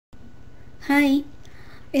Hi,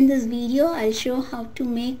 in this video I'll show how to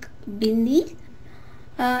make bindi.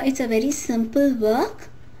 It's a very simple work.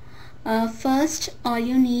 First, all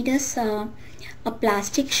you need is a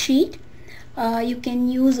plastic sheet. You can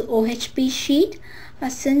use OHP sheet.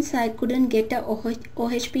 Since I couldn't get a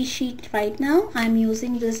OHP sheet right now, I'm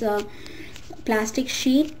using this plastic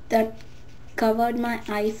sheet that covered my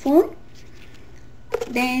iPhone.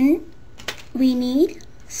 Then we need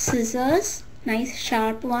scissors, nice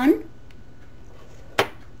sharp one.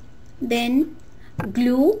 Then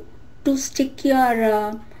glue to stick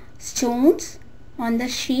your stones on the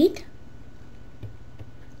sheet.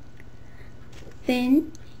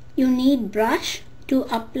 Then you need brush to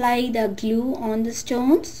apply the glue on the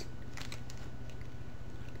stones.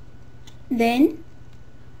 Then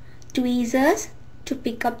tweezers to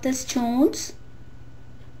pick up the stones.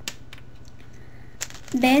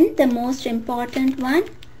 Then the most important one,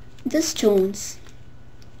 the stones.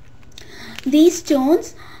 These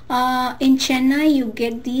stones, in Chennai you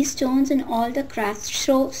get these stones in all the craft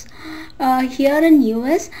shops. Here in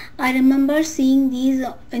US I remember seeing these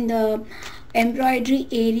in the embroidery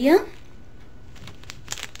area.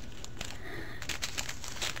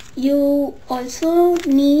 You also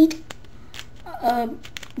need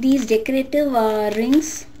these decorative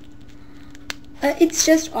rings. It's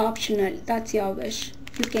just optional, that's your wish.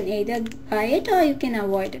 You can either buy it or you can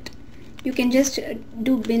avoid it. You can just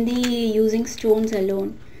do bindi using stones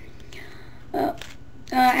alone.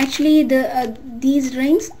 Actually these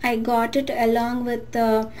rings I got it along with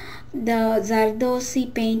the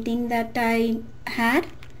Zardosi painting that I had.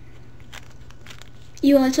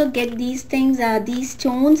 You also get these things, these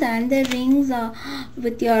stones and the rings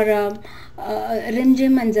with your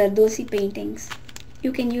Rimjim and Zardosi paintings.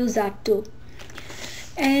 You can use that too.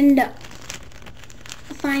 And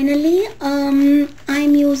finally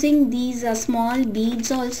I'm using these small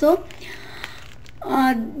beads also.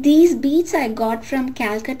 These beads I got from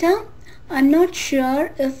Calcutta. I'm not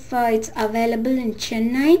sure if it's available in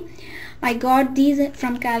Chennai. I got these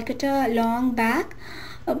from Calcutta long back,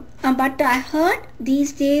 but I heard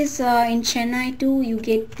these days in Chennai too you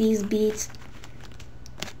get these beads.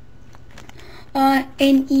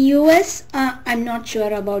 In US I'm not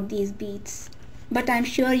sure about these beads, but I'm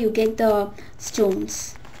sure you get the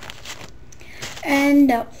stones.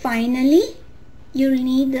 And finally you'll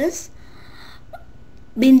need this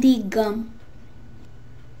bindi gum.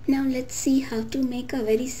 Now let's see how to make a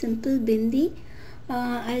very simple bindi.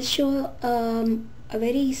 I'll show a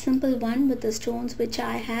very simple one with the stones which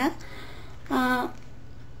I have.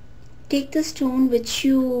 Take the stone which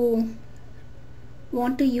you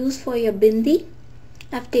want to use for your bindi.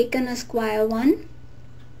 I've taken a square one.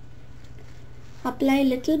 Apply a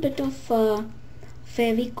little bit of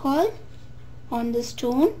Fevicol on the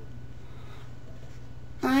stone.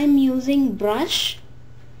 I'm using brush.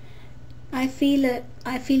 I feel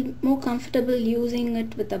more comfortable using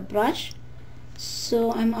it with a brush,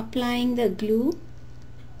 so I'm applying the glue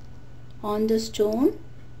on the stone.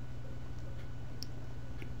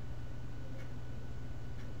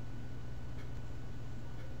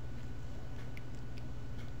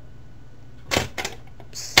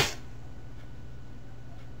 Oops.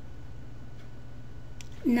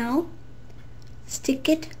 Now stick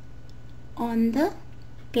it on the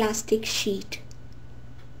plastic sheet.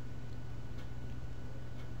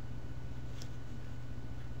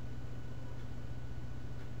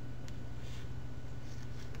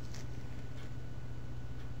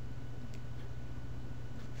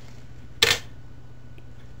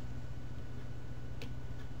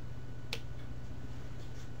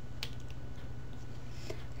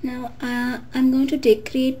 Now I'm going to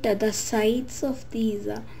decorate the sides of these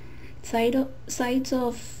sides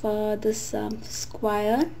of this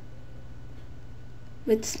square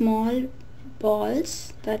with small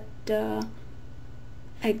balls that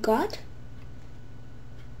I got.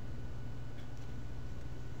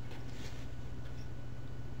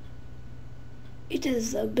 It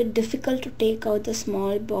is a bit difficult to take out the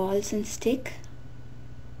small balls and stick.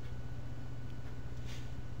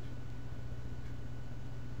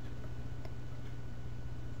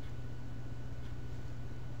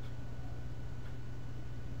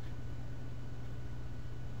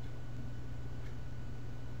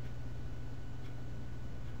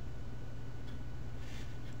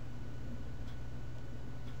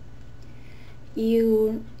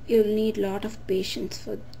 You'll need a lot of patience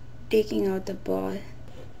for taking out the ball.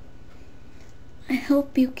 I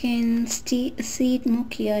hope you can see it more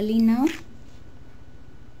clearly now.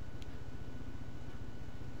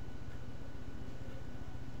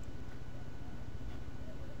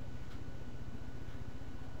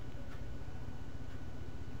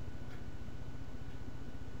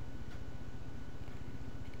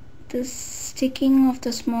 the sticking of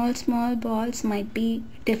the small balls might be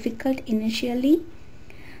difficult initially,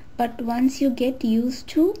 but once you get used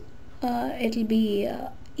to, it'll be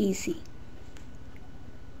easy.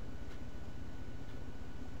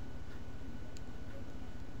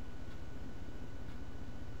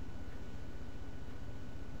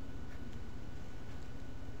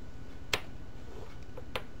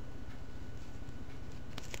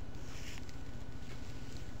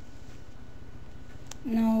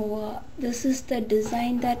 Now this is the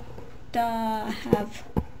design that I have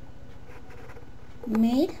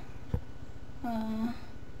made.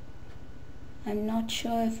 I'm not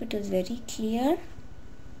sure if it is very clear,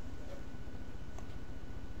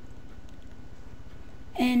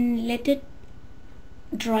 and let it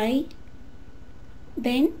dry,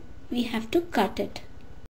 then we have to cut it.